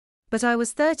But I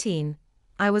was 13.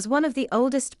 I was one of the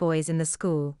oldest boys in the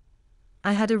school.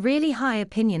 I had a really high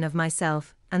opinion of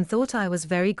myself and thought I was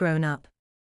very grown up.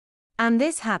 And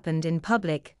this happened in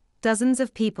public, dozens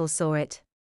of people saw it.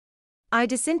 I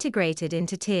disintegrated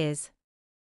into tears.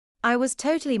 I was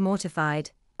totally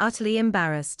mortified, utterly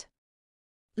embarrassed.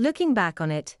 Looking back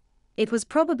on it, it was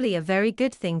probably a very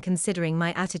good thing considering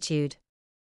my attitude.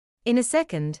 In a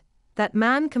second, that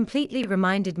man completely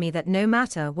reminded me that no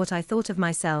matter what I thought of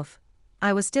myself,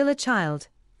 I was still a child,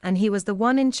 and he was the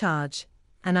one in charge,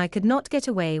 and I could not get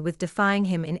away with defying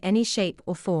him in any shape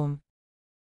or form.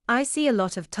 I see a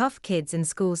lot of tough kids in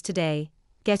schools today,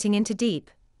 getting into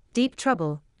deep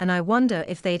trouble, and I wonder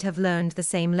if they'd have learned the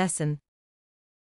same lesson.